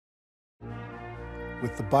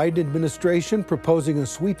With the Biden administration proposing a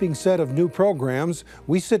sweeping set of new programs,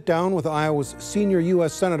 we sit down with Iowa's senior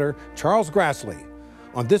U.S. Senator Charles Grassley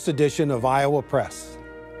on this edition of Iowa Press.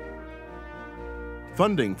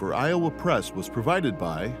 Funding for Iowa Press was provided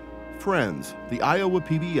by Friends, the Iowa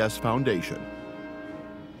PBS Foundation,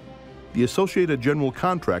 the Associated General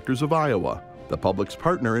Contractors of Iowa, the public's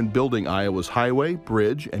partner in building Iowa's highway,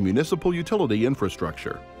 bridge, and municipal utility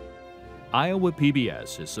infrastructure. Iowa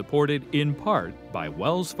PBS is supported in part by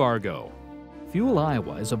Wells Fargo. Fuel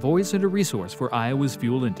Iowa is a voice and a resource for Iowa's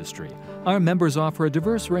fuel industry. Our members offer a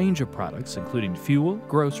diverse range of products, including fuel,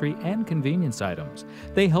 grocery, and convenience items.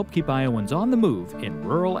 They help keep Iowans on the move in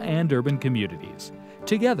rural and urban communities.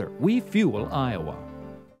 Together, we fuel Iowa.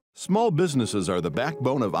 Small businesses are the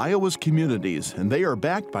backbone of Iowa's communities, and they are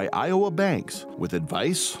backed by Iowa banks. With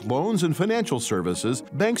advice, loans, and financial services,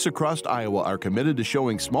 banks across Iowa are committed to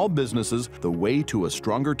showing small businesses the way to a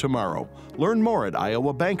stronger tomorrow. Learn more at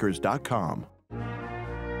iowabankers.com.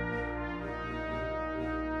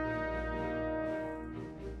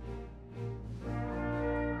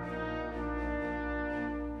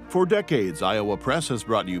 For decades, Iowa Press has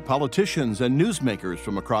brought you politicians and newsmakers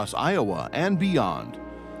from across Iowa and beyond,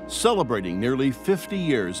 celebrating nearly 50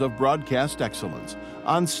 years of broadcast excellence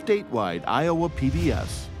on statewide Iowa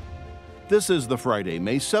PBS. This is the Friday,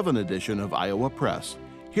 May 7 edition of Iowa Press.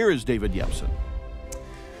 Here is David Yepsen.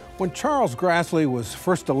 When Charles Grassley was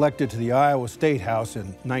first elected to the Iowa State House in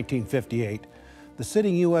 1958, the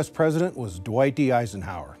sitting U.S. president was Dwight D.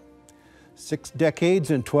 Eisenhower. 6 decades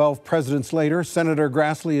and 12 presidents later, Senator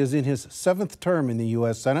Grassley is in his 7th term in the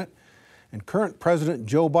U.S. Senate, and current President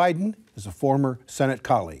Joe Biden is a former Senate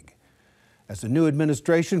colleague. As the new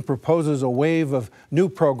administration proposes a wave of new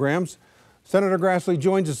programs, Senator Grassley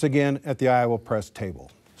joins us again at the Iowa Press table.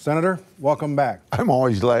 Senator, welcome back. I'm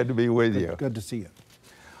always glad to be with you. Good to see you.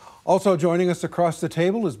 Also joining us across the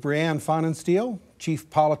table is Brianne Pfannenstiel, Chief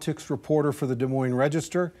Politics Reporter for the Des Moines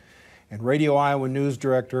Register, and Radio Iowa News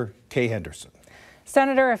Director Kay Henderson.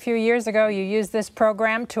 Senator, a few years ago you used this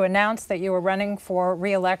program to announce that you were running for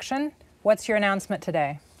re-election. What's your announcement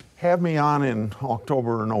today? Have me on in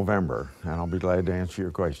October or November, and I'll be glad to answer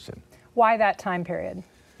your question. Why that time period?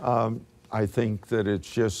 I think that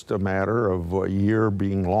it's just a matter of a year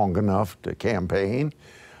being long enough to campaign.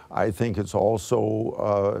 I think it's also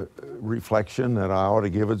a reflection that I ought to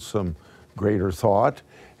give it some greater thought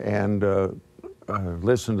and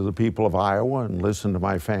listen to the people of Iowa and listen to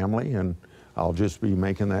my family, and I'll just be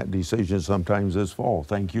making that decision sometimes this fall.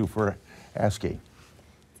 Thank you for asking.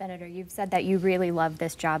 Senator, you've said that you really love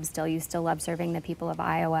this job still. You still love serving the people of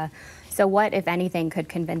Iowa. So what, if anything, could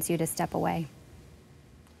convince you to step away?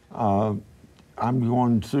 I'm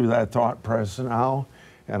going through that thought process now,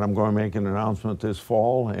 and I'm going to make an announcement this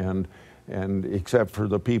fall, and except for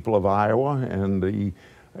the people of Iowa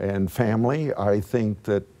and family, I think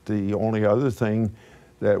that the only other thing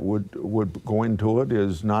that would go into it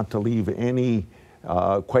is not to leave any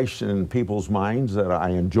question in people's minds that I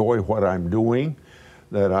enjoy what I'm doing,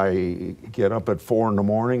 that I get up at 4 in the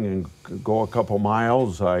morning and go a couple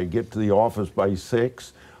miles. I get to the office by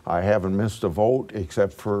 6. I haven't missed a vote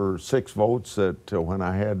except for 6 votes that when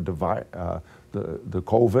I had the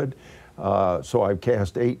COVID. So I've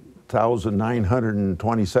cast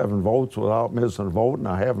 8,927 votes without missing a vote, and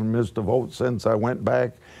I haven't missed a vote since I went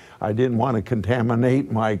back. I didn't want to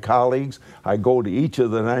contaminate my colleagues. I go to each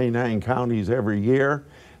of the 99 counties every year,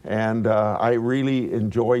 and I really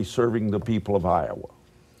enjoy serving the people of Iowa.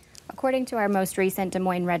 According to our most recent Des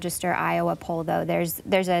Moines Register Iowa poll, though,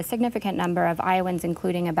 there's a significant number of Iowans,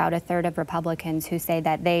 including about 1/3 of Republicans, who say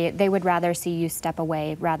that they would rather see you step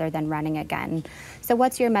away rather than running again. So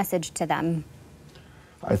what's your message to them?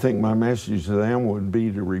 I think my message to them would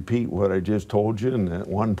be to repeat what I just told you, and that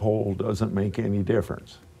one poll doesn't make any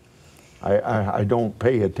difference. I don't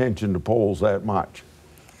pay attention to polls that much.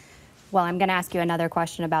 Well, I'm going to ask you another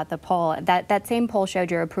question about the poll. That same poll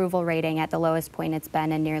showed your approval rating at the lowest point it's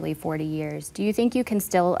been in nearly 40 years. Do you think you can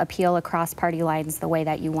still appeal across party lines the way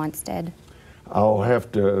that you once did? I'll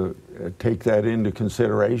have to take that into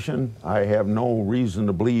consideration. I have no reason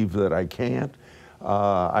to believe that I can't.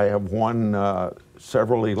 I have won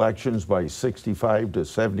several elections by 65 to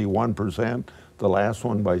 71%, the last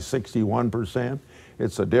one by 61%.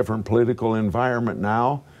 It's a different political environment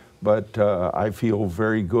now, but I feel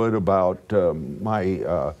very good about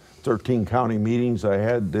my 13 county meetings I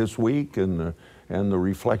had this week and the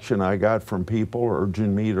reflection I got from people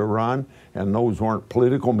urging me to run. And those weren't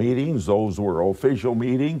political meetings, those were official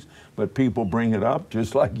meetings, but people bring it up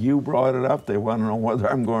just like you brought it up. They want to know whether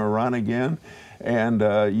I'm going to run again. And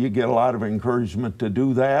you get a lot of encouragement to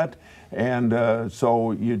do that. And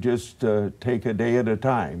so you just take a day at a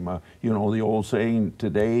time. You know the old saying,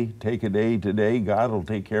 today, take a day today, God will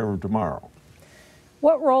take care of tomorrow.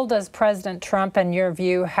 What role does President Trump, in your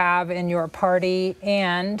view, have in your party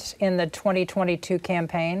and in the 2022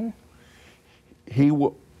 campaign?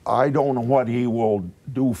 I don't know what he will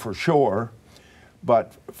do for sure,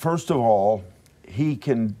 but first of all, he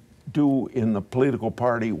can do in the political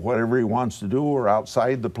party whatever he wants to do, or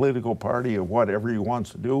outside the political party or whatever he wants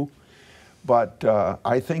to do. But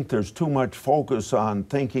I think there's too much focus on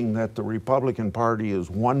thinking that the Republican Party is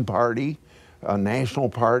one party, a national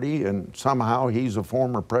party, and somehow he's a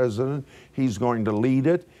former president, he's going to lead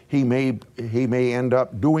it. He may end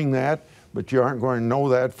up doing that, but you aren't going to know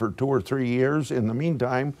that for 2 or 3 years. In the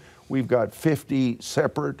meantime, we've got 50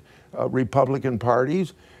 separate Republican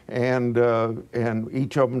parties, and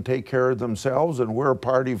each of them take care of themselves, and we're a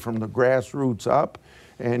party from the grassroots up,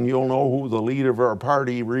 and you'll know who the leader of our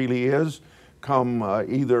party really is come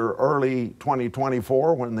either early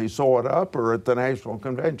 2024 when they sew it up, or at the National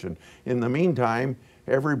Convention. In the meantime,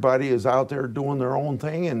 everybody is out there doing their own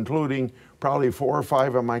thing, including probably 4 or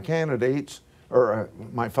 5 of my candidates, or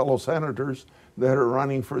my fellow senators, that are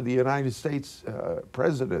running for the United States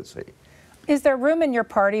presidency. Is there room in your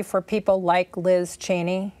party for people like Liz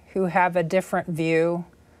Cheney who have a different view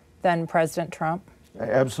than President Trump?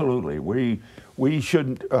 Absolutely. We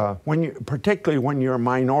should, particularly when you're a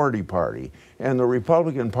minority party, and the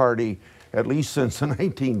Republican Party, at least since the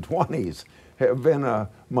 1920s, have been a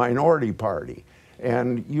minority party,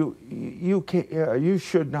 and you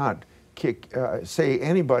should not say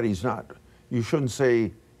anybody's not. You shouldn't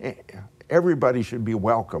say everybody should be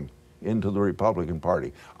welcome into the Republican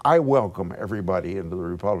Party. I welcome everybody into the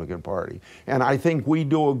Republican Party, and I think we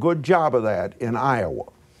do a good job of that in Iowa.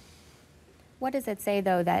 What does it say,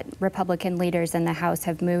 though, that Republican leaders in the House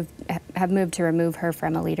have moved to remove her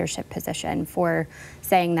from a leadership position for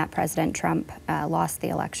saying that President Trump lost the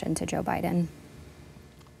election to Joe Biden?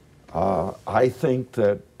 I think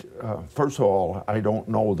that, first of all, I don't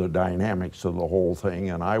know the dynamics of the whole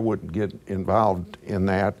thing, and I wouldn't get involved in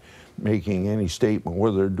that, making any statement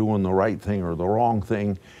whether they're doing the right thing or the wrong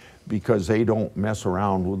thing, because they don't mess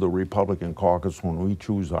around with the Republican caucus when we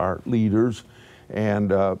choose our leaders.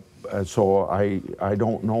 And so I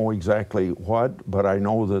don't know exactly what, but I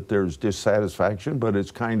know that there's dissatisfaction, but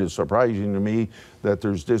it's kind of surprising to me that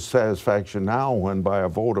there's dissatisfaction now when by a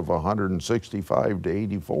vote of 165 to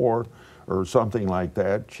 84 or something like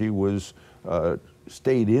that, she was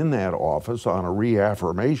stayed in that office on a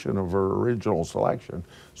reaffirmation of her original selection.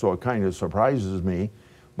 So it kind of surprises me,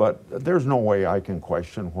 but there's no way I can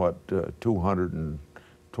question what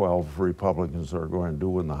 212 Republicans are going to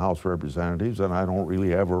do in the House of Representatives, and I don't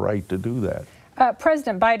really have a right to do that.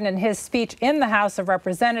 President Biden, in his speech in the House of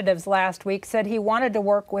Representatives last week, said he wanted to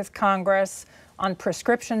work with Congress on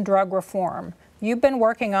prescription drug reform. You've been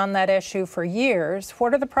working on that issue for years.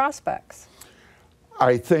 What are the prospects?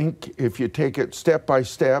 I think if you take it step by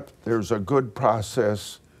step, there's a good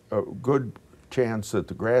process, a good chance that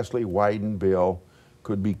the Grassley-Wyden bill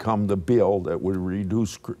could become the bill that would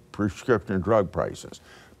reduce prescription drug prices.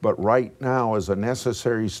 But right now, as a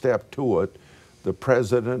necessary step to it, the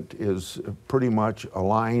president is pretty much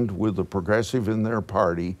aligned with the progressive in their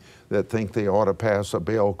party that think they ought to pass a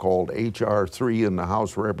bill called H.R. 3 in the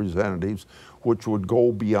House of Representatives, which would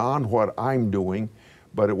go beyond what I'm doing,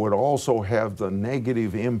 but it would also have the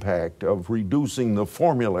negative impact of reducing the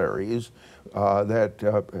formularies that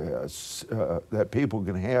people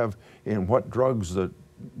can have in what drugs the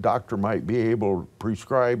doctor might be able to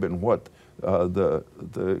prescribe and what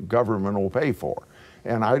the government will pay for.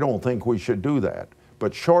 And I don't think we should do that.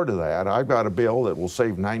 But short of that, I've got a bill that will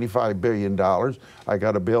save $95 billion. I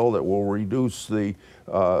got a bill that will reduce the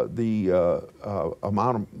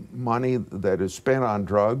amount of money that is spent on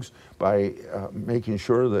drugs by making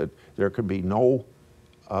sure that there can be no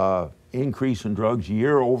increase in drugs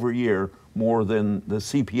year over year more than the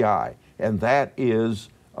CPI. And that is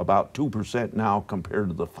about 2% now compared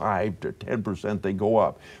to the 5 to 10% they go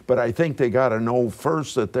up. But I think they got to know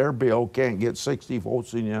first that their bill can't get 60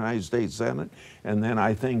 votes in the United States Senate, and then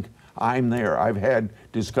I think I'm there. I've had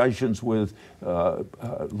discussions with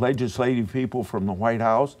legislative people from the White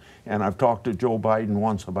House, and I've talked to Joe Biden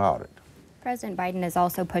once about it. President Biden is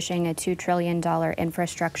also pushing a $2 trillion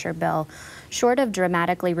infrastructure bill. Short of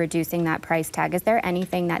dramatically reducing that price tag, is there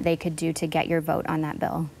anything that they could do to get your vote on that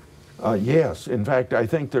bill? Yes. In fact, I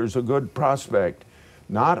think there's a good prospect,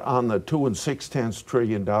 not on the $2 6/10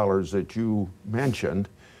 trillion that you mentioned,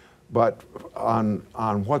 but on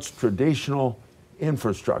what's traditional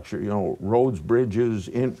infrastructure, you know, roads, bridges,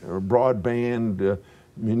 broadband,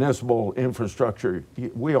 municipal infrastructure,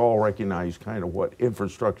 we all recognize kind of what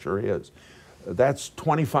infrastructure is. That's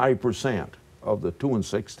 25% of the 2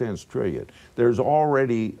 6/10 trillion. There's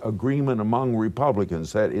already agreement among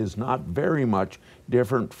Republicans that is not very much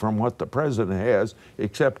different from what the president has,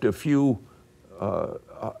 except a few,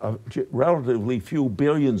 relatively few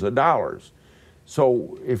billions of dollars.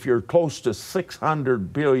 So if you're close to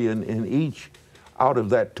 600 billion in each out of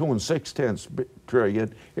that 2 6/10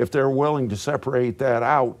 trillion, if they're willing to separate that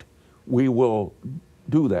out, we will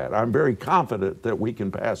do that. I'm very confident that we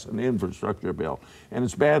can pass an infrastructure bill, and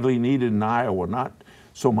it's badly needed in Iowa, not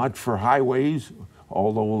so much for highways,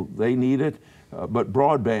 although they need it, but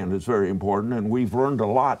broadband is very important, and we've learned a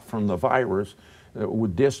lot from the virus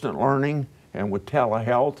with distant learning and with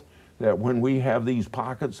telehealth, that when we have these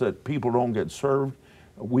pockets that people don't get served,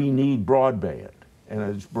 we need broadband, and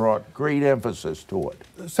it's brought great emphasis to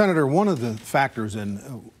it. Senator, one of the factors in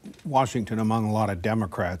Washington among a lot of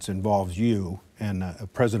Democrats involves you and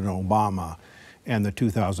President Obama and the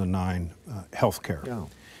 2009 health care. Yeah.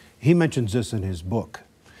 He mentions this in his book,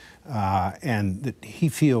 and that he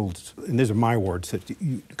feels, and these are my words, that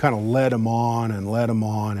you kind of led him on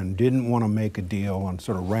and didn't want to make a deal and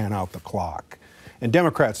sort of ran out the clock. And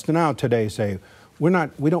Democrats now today say, we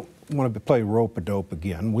don't want to play rope-a-dope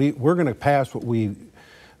again. We're going to pass what we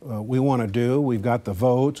want to do. We've got the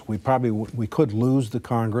votes. We could lose the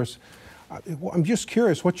Congress. I'm just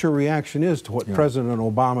curious what your reaction is to what President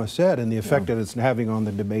Obama said and the effect that it's having on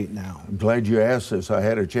the debate now. I'm glad you asked this. I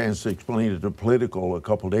had a chance to explain it to Political a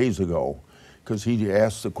couple days ago, because he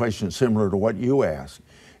asked the question similar to what you asked.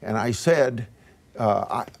 And I said,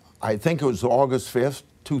 I think it was August 5th,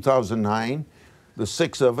 2009, the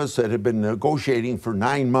 6 of us that had been negotiating for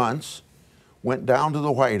 9 months went down to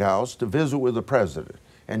the White House to visit with the president.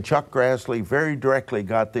 And Chuck Grassley very directly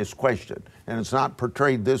got this question, and it's not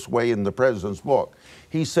portrayed this way in the president's book.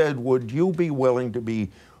 He said, would you be willing to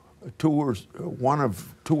be one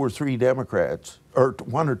of 2 or 3 Democrats, or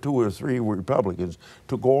 1 or 2 or 3 Republicans,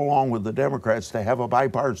 to go along with the Democrats to have a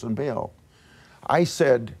bipartisan bill? I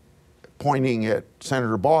said, pointing at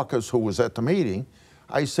Senator Baucus, who was at the meeting,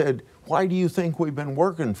 I said, why do you think we've been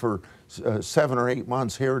working for 7 or 8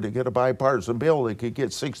 months here to get a bipartisan bill that could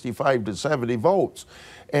get 65 to 70 votes?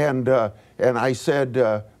 And I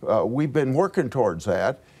said, we've been working towards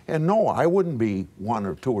that. And no, I wouldn't be 1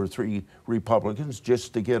 or 2 or 3 Republicans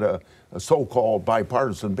just to get a so-called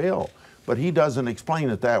bipartisan bill. But he doesn't explain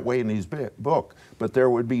it that way in his book. But there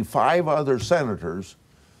would be 5 other senators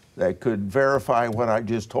that could verify what I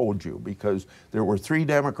just told you, because there were 3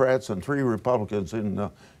 Democrats and 3 Republicans in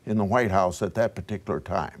the White House at that particular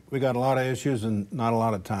time. We got a lot of issues and not a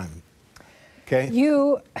lot of time. Okay.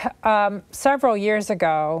 You, several years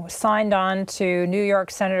ago, signed on to New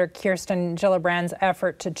York Senator Kirsten Gillibrand's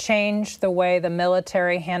effort to change the way the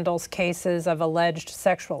military handles cases of alleged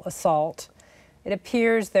sexual assault. It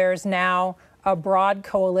appears there's now a broad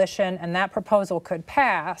coalition and that proposal could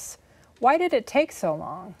pass. Why did it take so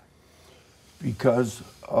long? Because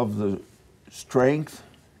of the strength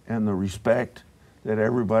and the respect that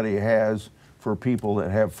everybody has for people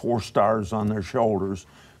that have 4 stars on their shoulders,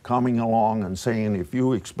 coming along and saying, if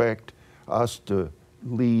you expect us to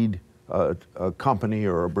lead a company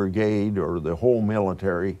or a brigade or the whole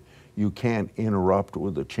military, you can't interrupt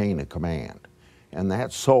with a chain of command. And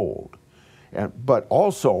that's sold. But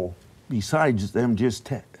also, besides them just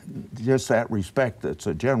that respect that's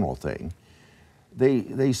a general thing,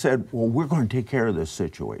 they said, well, we're going to take care of this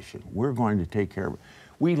situation. We're going to take care of it.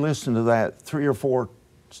 We listened to that 3 or 4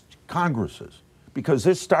 Congresses, because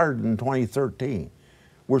this started in 2013.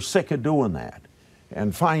 We're sick of doing that.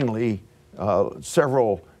 And finally,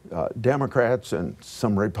 several Democrats and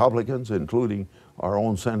some Republicans, including our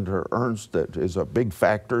own Senator Ernst, that is a big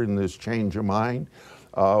factor in this change of mind,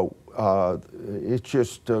 it's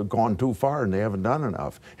just gone too far and they haven't done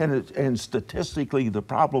enough. And statistically, the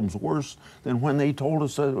problem's worse than when they told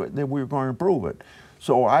us that we were going to improve it.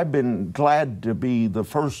 So I've been glad to be the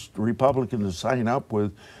first Republican to sign up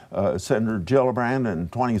with Senator Gillibrand in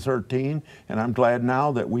 2013, and I'm glad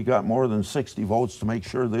now that we got more than 60 votes to make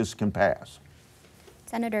sure this can pass.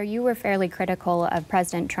 Senator, you were fairly critical of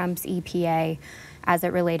President Trump's EPA as it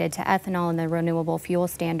related to ethanol and the renewable fuel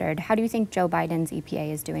standard. How do you think Joe Biden's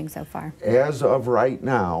EPA is doing so far? As of right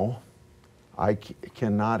now, I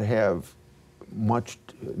cannot have much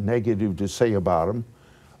negative to say about him.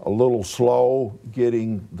 A little slow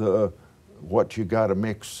getting what you got to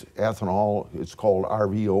mix ethanol. It's called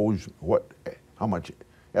RVOs. How much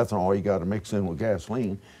ethanol you got to mix in with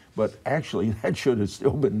gasoline. But actually, that should have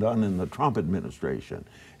still been done in the Trump administration.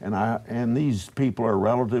 And these people are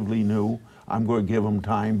relatively new. I'm going to give them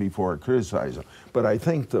time before I criticize them. But I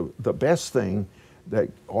think the best thing that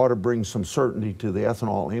ought to bring some certainty to the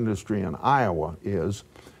ethanol industry in Iowa is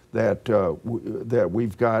that, that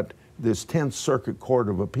we've got this 10th Circuit Court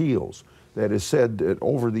of Appeals that has said that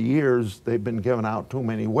over the years they've been giving out too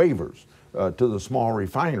many waivers to the small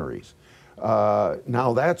refineries.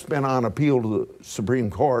 Now that's been on appeal to the Supreme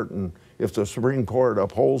Court, and if the Supreme Court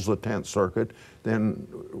upholds the 10th Circuit, then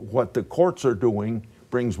what the courts are doing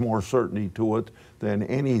brings more certainty to it than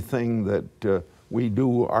anything that we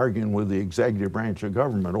do arguing with the executive branch of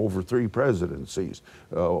government over 3 presidencies,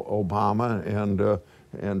 Obama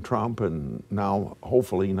and Trump, and now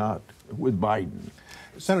hopefully not with Biden.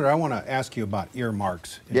 Senator, I want to ask you about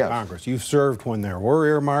earmarks in Yes. Congress. You've served when there were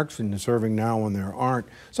earmarks, and you're serving now when there aren't.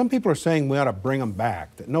 Some people are saying we ought to bring them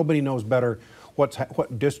back, that nobody knows better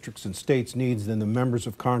what districts and states needs than the members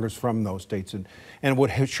of Congress from those states, and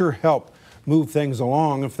would sure help move things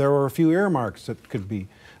along if there were a few earmarks that could be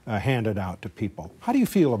handed out to people. How do you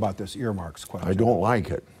feel about this earmarks question? I don't like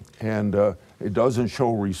it. And it doesn't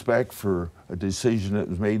show respect for a decision that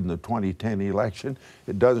was made in the 2010 election.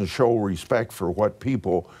 It doesn't show respect for what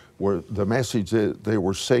people were, the message that they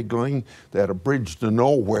were signaling, that a bridge to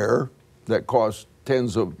nowhere that cost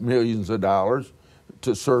tens of millions of dollars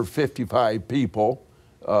to serve 55 people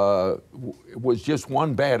was just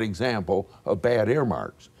one bad example of bad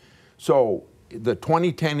earmarks. So the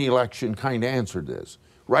 2010 election kind of answered this.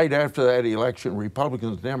 Right after that election,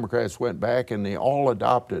 Republicans and Democrats went back and they all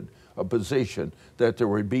adopted a position that there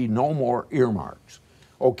would be no more earmarks.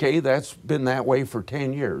 Okay, that's been that way for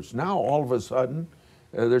 10 years. Now, all of a sudden,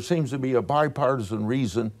 there seems to be a bipartisan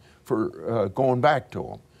reason for going back to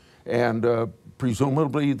them. And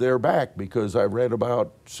presumably they're back because I read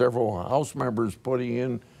about several House members putting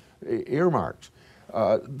in earmarks.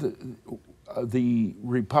 The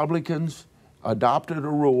Republicans adopted a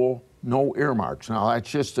rule, no earmarks. Now that's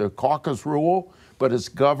just a caucus rule, but it's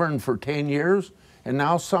governed for 10 years. And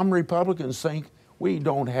now some Republicans think we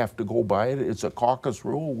don't have to go by it. It's a caucus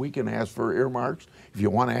rule. We can ask for earmarks. If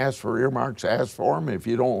you want to ask for earmarks, ask for them if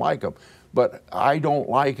you don't like them. But I don't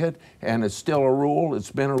like it, and it's still a rule.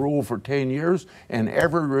 It's been a rule for 10 years, and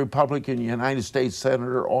every Republican United States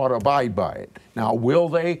senator ought to abide by it. Now, will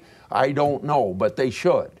they? I don't know, but they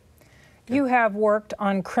should. You have worked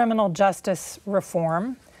on criminal justice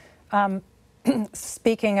reform.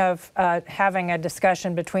 Speaking of having a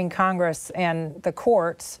discussion between Congress and the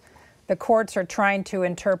courts are trying to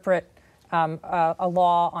interpret a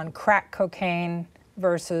law on crack cocaine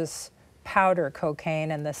versus powder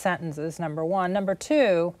cocaine in the sentences, number one. Number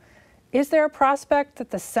two, is there a prospect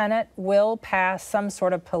that the Senate will pass some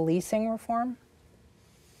sort of policing reform?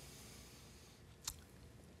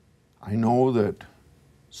 I know that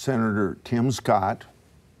Senator Tim Scott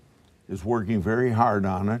is working very hard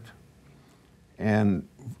on it and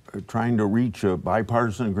trying to reach a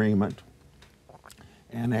bipartisan agreement.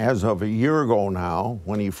 And as of a year ago now,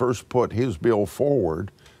 when he first put his bill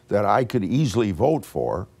forward that I could easily vote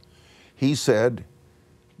for, he said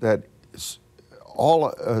that all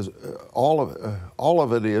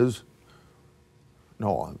of it is,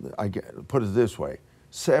 no, I put it this way,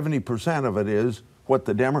 70% of it is what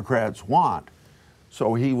the Democrats want.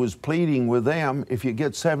 So he was pleading with them, if you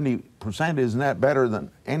get 70%, isn't that better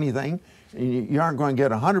than anything? You aren't going to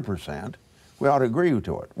get 100%. We ought to agree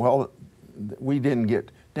to it. Well, we didn't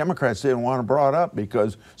get, Democrats didn't want to brought up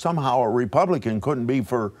because somehow a Republican couldn't be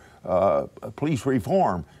for police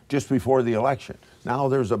reform just before the election. Now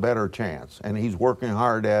there's a better chance, and he's working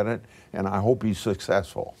hard at it, and I hope he's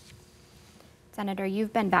successful. Senator,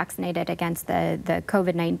 you've been vaccinated against the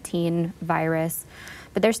COVID-19 virus,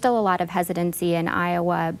 but there's still a lot of hesitancy in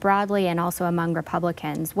Iowa broadly and also among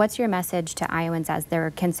Republicans. What's your message to Iowans as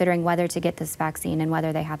they're considering whether to get this vaccine and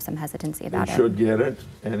whether they have some hesitancy about it? They should get it,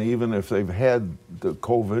 and even if they've had the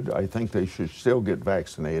COVID, I think they should still get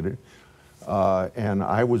vaccinated. And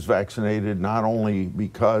I was vaccinated not only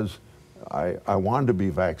because I wanted to be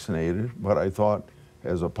vaccinated, but I thought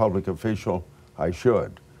as a public official I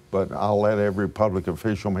should. But I'll let every public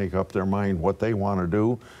official make up their mind what they want to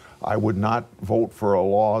do. I would not vote for a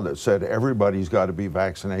law that said everybody's got to be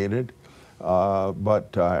vaccinated,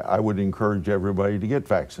 but I would encourage everybody to get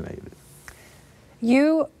vaccinated.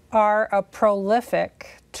 You are a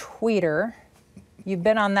prolific tweeter. You've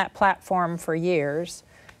been on that platform for years.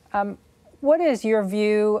 What is your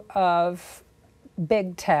view of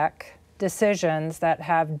big tech decisions that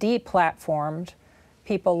have deplatformed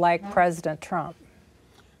people like President Trump?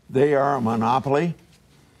 They are a monopoly.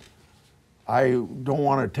 I don't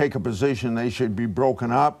want to take a position they should be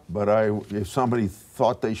broken up, but if somebody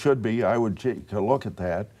thought they should be, I would take a look at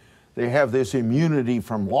that. They have this immunity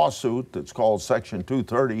from lawsuit that's called Section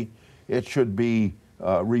 230. It should be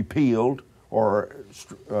repealed or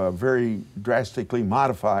very drastically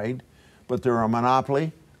modified, but they're a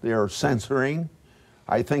monopoly. They are censoring.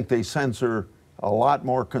 I think they censor a lot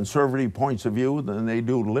more conservative points of view than they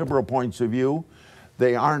do liberal points of view.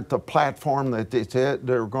 They aren't the platform that they said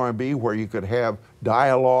they're going to be, where you could have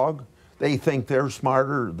dialogue. They think they're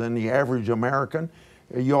smarter than the average American.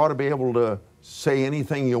 You ought to be able to say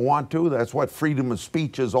anything you want to. That's what freedom of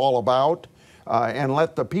speech is all about. And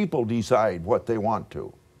let the people decide what they want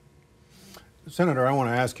to. Senator, I want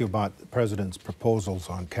to ask you about the President's proposals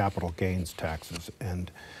on capital gains taxes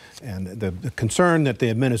and the concern that the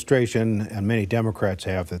administration and many Democrats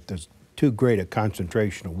have that there's too great a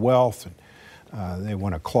concentration of wealth, and they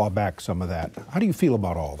want to claw back some of that. How do you feel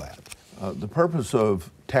about all that? The purpose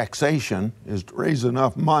of taxation is to raise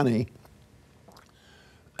enough money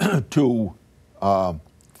to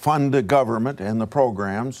fund the government and the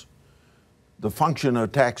programs. The function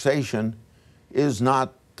of taxation is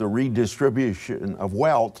not the redistribution of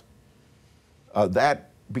wealth.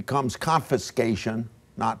 That becomes confiscation,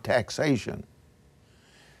 not taxation.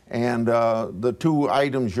 And the two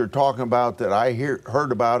items you're talking about that I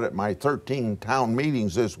heard about at my 13 town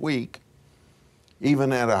meetings this week,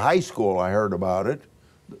 even at a high school I heard about it,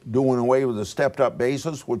 doing away with the stepped-up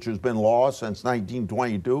basis, which has been law since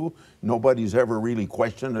 1922. Nobody's ever really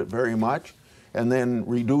questioned it very much. And then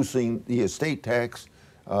reducing the estate tax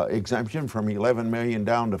exemption from 11 million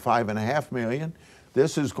down to 5.5 million.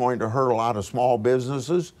 This is going to hurt a lot of small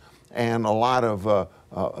businesses and a lot of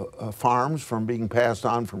farms from being passed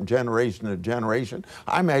on from generation to generation.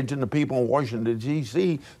 I imagine the people in Washington,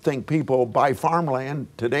 D.C. think people buy farmland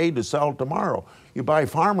today to sell tomorrow. You buy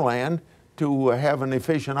farmland to have an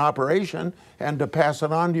efficient operation and to pass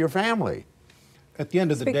it on to your family. At the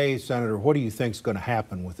end of the day, Senator, what do you think is going to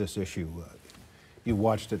happen with this issue? You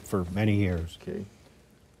watched it for many years. Okay.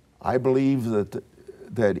 I believe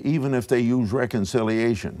that even if they use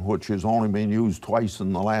reconciliation, which has only been used twice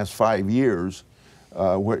in the last 5 years,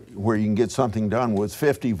 where you can get something done with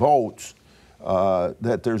 50 votes,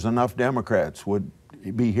 that there's enough Democrats would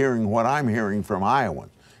be hearing what I'm hearing from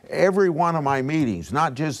Iowans. Every one of my meetings,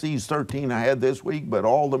 not just these 13 I had this week, but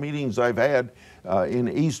all the meetings I've had in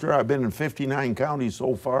Easter, I've been in 59 counties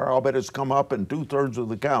so far. I'll bet it's come up in 2/3 of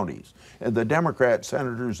the counties. And the Democrat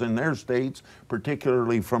senators in their states,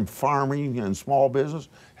 particularly from farming and small business,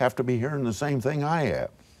 have to be hearing the same thing I have.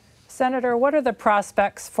 Senator, what are the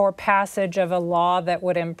prospects for passage of a law that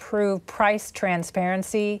would improve price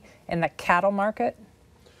transparency in the cattle market?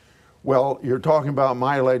 Well, you're talking about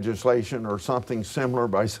my legislation or something similar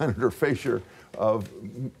by Senator Fisher of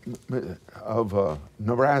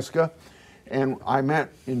Nebraska. And I met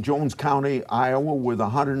in Jones County, Iowa, with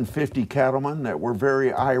 150 cattlemen that were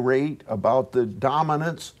very irate about the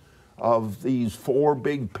dominance of these 4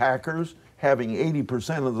 big packers having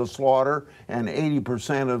 80% of the slaughter, and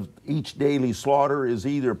 80% of each daily slaughter is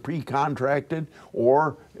either pre-contracted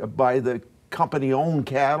or by the company-owned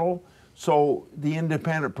cattle. So the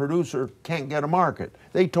independent producer can't get a market.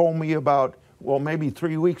 They told me about, well, maybe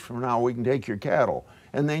 3 weeks from now we can take your cattle,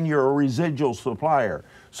 and then you're a residual supplier.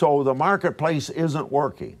 So the marketplace isn't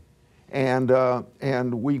working.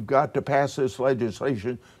 And we've got to pass this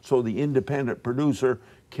legislation so the independent producer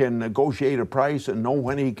can negotiate a price and know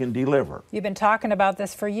when he can deliver. You've been talking about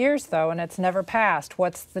this for years, though, and it's never passed.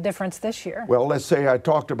 What's the difference this year? Well, let's say I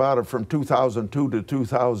talked about it from 2002 to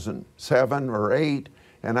 2007 or 8,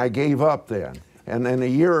 and I gave up then. And then a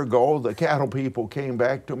year ago, the cattle people came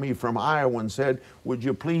back to me from Iowa and said, would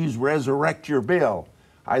you please resurrect your bill?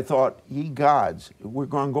 I thought, ye gods, we're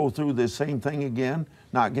going to go through this same thing again,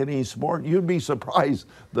 not get any support. You'd be surprised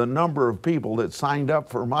the number of people that signed up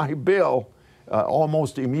for my bill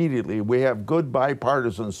almost immediately. We have good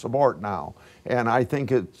bipartisan support now, and I think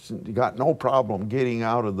it's got no problem getting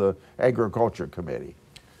out of the Agriculture Committee.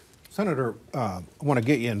 Senator, I want to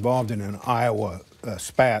get you involved in an Iowa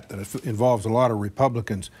spat that involves a lot of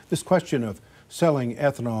Republicans. This question of selling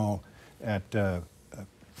ethanol at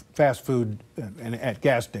fast food and at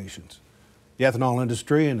gas stations. The ethanol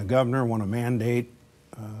industry and the governor want to mandate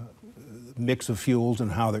mix of fuels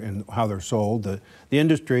and how they're sold. The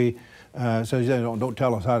industry says, don't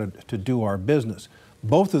tell us how to do our business.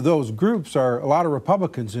 Both of those groups are a lot of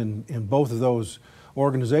Republicans in both of those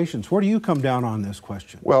organizations. Where do you come down on this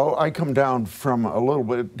question? Well, I come down from a little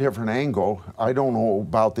bit different angle. I don't know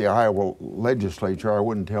about the Iowa legislature. I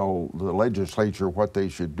wouldn't tell the legislature what they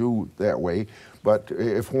should do that way. But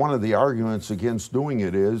if one of the arguments against doing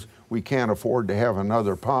it is we can't afford to have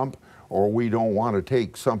another pump, or we don't want to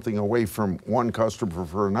take something away from one customer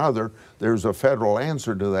for another, there's a federal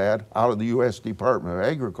answer to that out of the U.S. Department of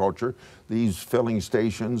Agriculture. These filling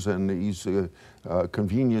stations and these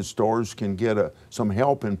convenience stores can get some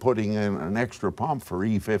help in putting in an extra pump for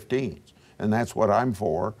E15s. And that's what I'm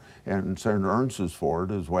for, and Senator Ernst is for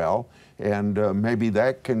it as well. And maybe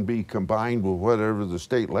that can be combined with whatever the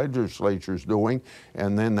state legislature is doing,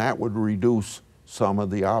 and then that would reduce some of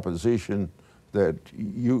the opposition that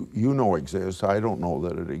you know exists. I don't know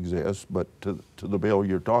that it exists, but to the bill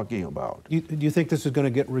you're talking about. Do you think this is going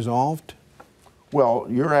to get resolved? Well,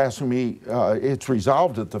 you're asking me, it's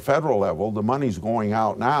resolved at the federal level. The money's going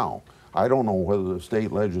out now. I don't know whether the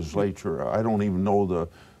state legislature, I don't even know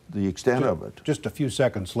the extent of it. Just a few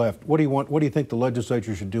seconds left. What do you think the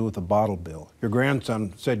legislature should do with the bottle bill? Your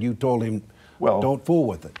grandson said you told him, well, don't fool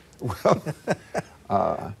with it.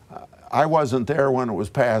 Well, I wasn't there when it was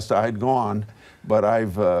passed. I'd gone, but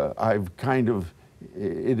I've kind of,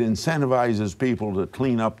 it incentivizes people to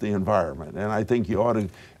clean up the environment, and I think you ought to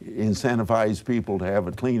incentivize people to have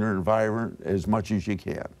a cleaner environment as much as you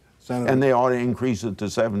can. Senator, and they ought to increase it to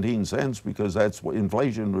 17 cents because that's what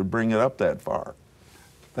inflation would bring it up that far.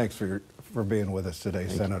 Thanks for being with us today,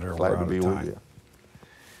 Senator. Glad to be with you.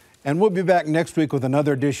 And we'll be back next week with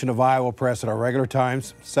another edition of Iowa Press at our regular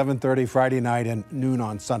times, 7:30 Friday night and noon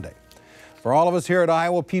on Sunday. For all of us here at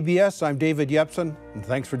Iowa PBS, I'm David Yepsen, and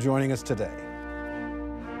thanks for joining us today.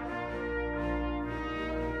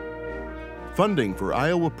 Funding for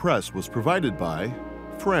Iowa Press was provided by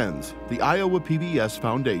Friends, the Iowa PBS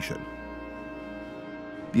Foundation,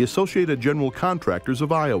 the Associated General Contractors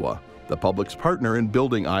of Iowa, the public's partner in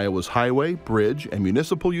building Iowa's highway, bridge, and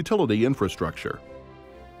municipal utility infrastructure.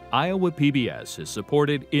 Iowa PBS is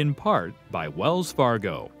supported in part by Wells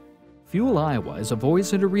Fargo. Fuel Iowa is a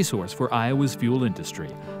voice and a resource for Iowa's fuel industry.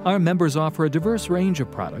 Our members offer a diverse range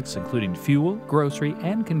of products, including fuel, grocery,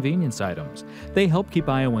 and convenience items. They help keep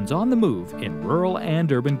Iowans on the move in rural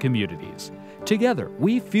and urban communities. Together,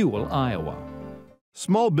 we fuel Iowa.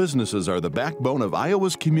 Small businesses are the backbone of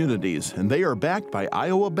Iowa's communities, and they are backed by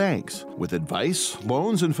Iowa banks. With advice,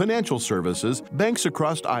 loans, and financial services, banks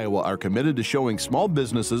across Iowa are committed to showing small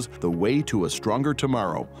businesses the way to a stronger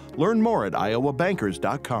tomorrow. Learn more at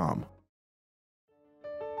iowabankers.com.